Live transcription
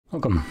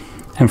Welcome.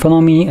 In front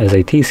of me is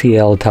a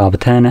TCL Tab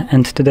 10,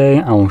 and today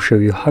I will show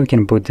you how you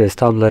can boot this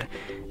tablet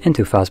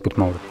into Fastboot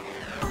mode.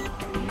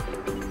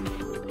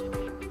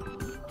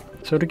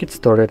 So to get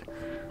started,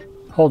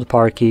 hold the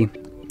power key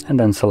and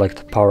then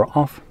select power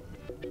off.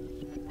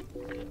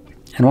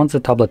 And once the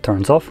tablet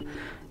turns off,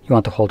 you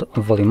want to hold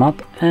volume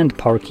up and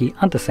power key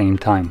at the same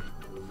time.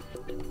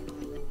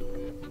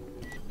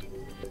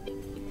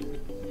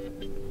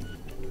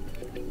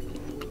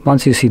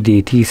 Once you see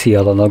the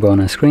TCL logo on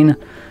the screen,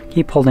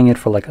 keep holding it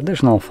for like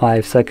additional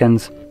 5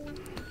 seconds.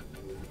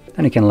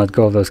 Then you can let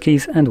go of those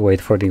keys and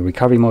wait for the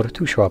recovery mode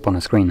to show up on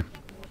the screen.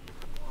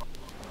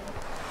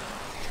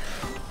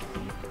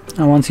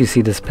 And once you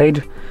see this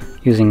page,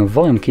 using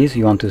volume keys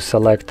you want to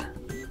select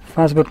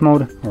Fastboot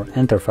mode or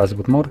enter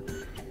Fastboot mode,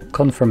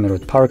 confirm it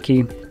with power key,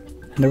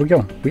 and there we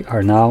go, we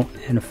are now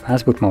in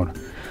Fastboot mode.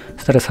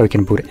 So that is how you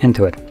can boot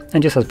into it.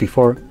 And just as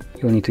before,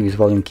 you will need to use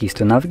volume keys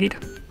to navigate,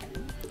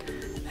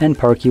 and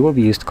power key will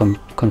be used to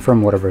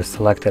confirm whatever is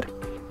selected.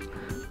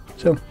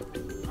 So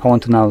I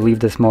want to now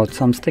leave this mode,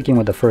 so I'm sticking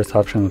with the first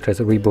option, which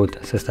is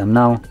reboot system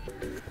now.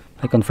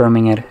 By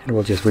confirming it, it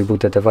will just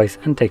reboot the device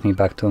and take me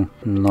back to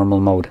normal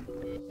mode.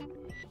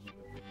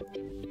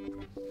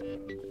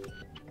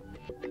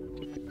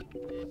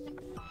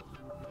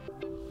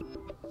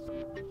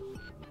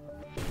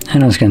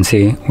 And as you can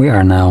see, we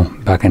are now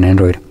back in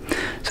Android.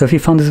 So if you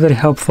found this very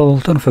helpful,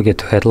 don't forget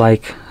to hit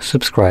like,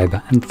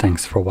 subscribe, and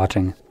thanks for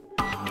watching.